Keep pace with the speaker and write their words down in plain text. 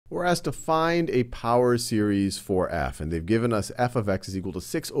We're asked to find a power series for f, and they've given us f of x is equal to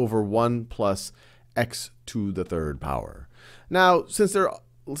 6 over 1 plus x to the third power. Now, since they're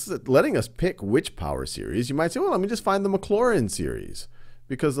letting us pick which power series, you might say, well, let me just find the Maclaurin series,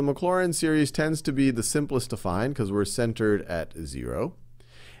 because the Maclaurin series tends to be the simplest to find because we're centered at 0.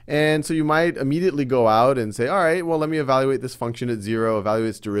 And so you might immediately go out and say, all right, well, let me evaluate this function at 0,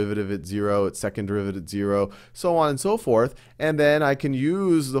 evaluate its derivative at 0, its second derivative at 0, so on and so forth. And then I can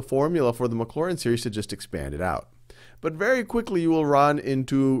use the formula for the Maclaurin series to just expand it out. But very quickly you will run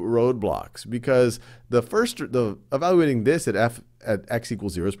into roadblocks, because evaluating this at x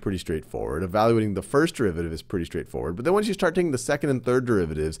equals 0 is pretty straightforward. Evaluating the first derivative is pretty straightforward. But then once you start taking the second and third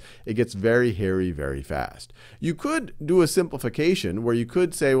derivatives, it gets very hairy very fast. You could do a simplification where you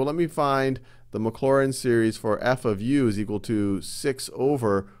could say, well, let me find the Maclaurin series for f of u is equal to 6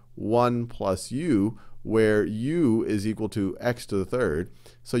 over 1 plus u, where u is equal to x to the third.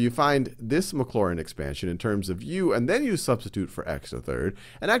 So you find this Maclaurin expansion in terms of u, and then you substitute for x to the third.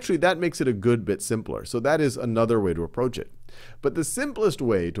 And actually, that makes it a good bit simpler. So that is another way to approach it. But the simplest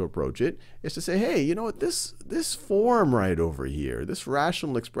way to approach it is to say, hey, you know what, this form right over here, this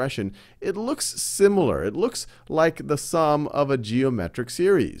rational expression, it looks similar. It looks like the sum of a geometric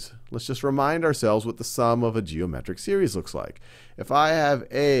series. Let's just remind ourselves what the sum of a geometric series looks like. If I have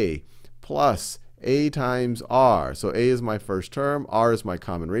a plus a times r, so a is my first term, r is my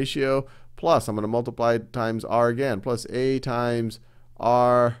common ratio, plus I'm going to multiply times r again, plus a times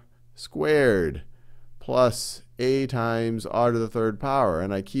r squared, plus a times r to the third power,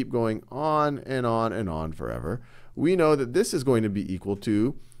 and I keep going on and on and on forever. We know that this is going to be equal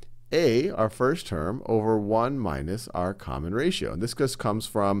to a, our first term, over 1 minus our common ratio. And this just comes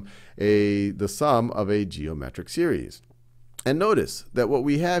from the sum of a geometric series. And notice that what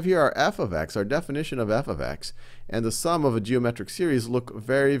we have here are f of x, our definition of f of x, and the sum of a geometric series look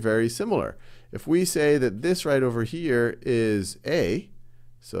very, very similar. If we say that this right over here is a,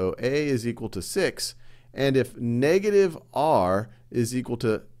 so a is equal to 6, and if negative r is equal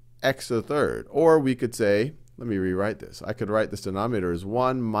to x to the third, or we could say, let me rewrite this. I could write this denominator as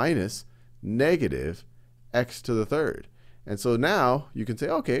 1 minus negative x to the third. And so now you can say,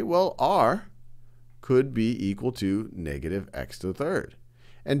 okay, well, r could be equal to negative x to the third.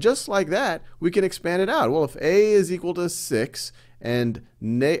 And just like that, we can expand it out. Well, if a is equal to 6 and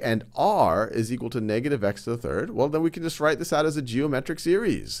r is equal to negative x to the third, well, then we can just write this out as a geometric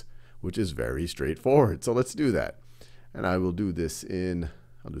series, which is very straightforward. So let's do that. And I will do this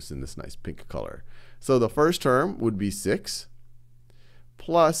I'll do this in this nice pink color. So the first term would be 6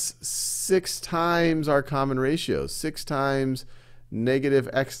 plus 6 times our common ratio, 6 times negative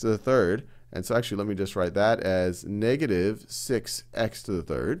x to the third. And so actually, let me just write that as negative 6x to the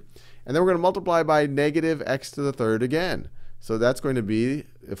third. And then we're going to multiply by negative x to the third again. So that's going to be,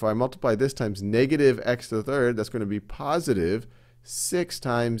 if I multiply this times negative x to the third, that's going to be positive 6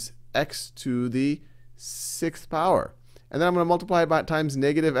 times x to the 6th power. And then I'm going to multiply by times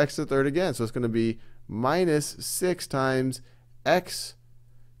negative x to the third again. So it's going to be minus 6 times x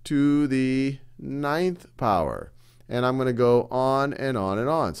to the 9th power. And I'm going to go on and on and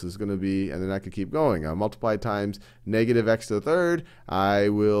on. So it's going to be, and then I could keep going. I'll multiply times negative x to the third. I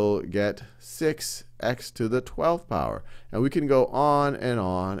will get 6x to the 12th power. And we can go on and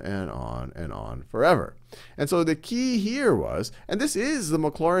on and on and on forever. And so the key here was, and this is the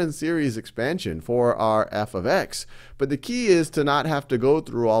Maclaurin series expansion for our f of x, but the key is to not have to go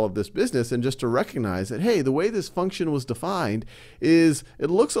through all of this business and just to recognize that, hey, the way this function was defined is it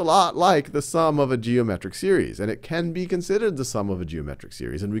looks a lot like the sum of a geometric series, and it can be considered the sum of a geometric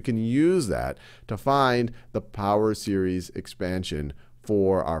series, and we can use that to find the power series expansion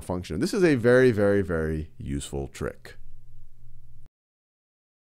for our function. This is a very, very, very useful trick.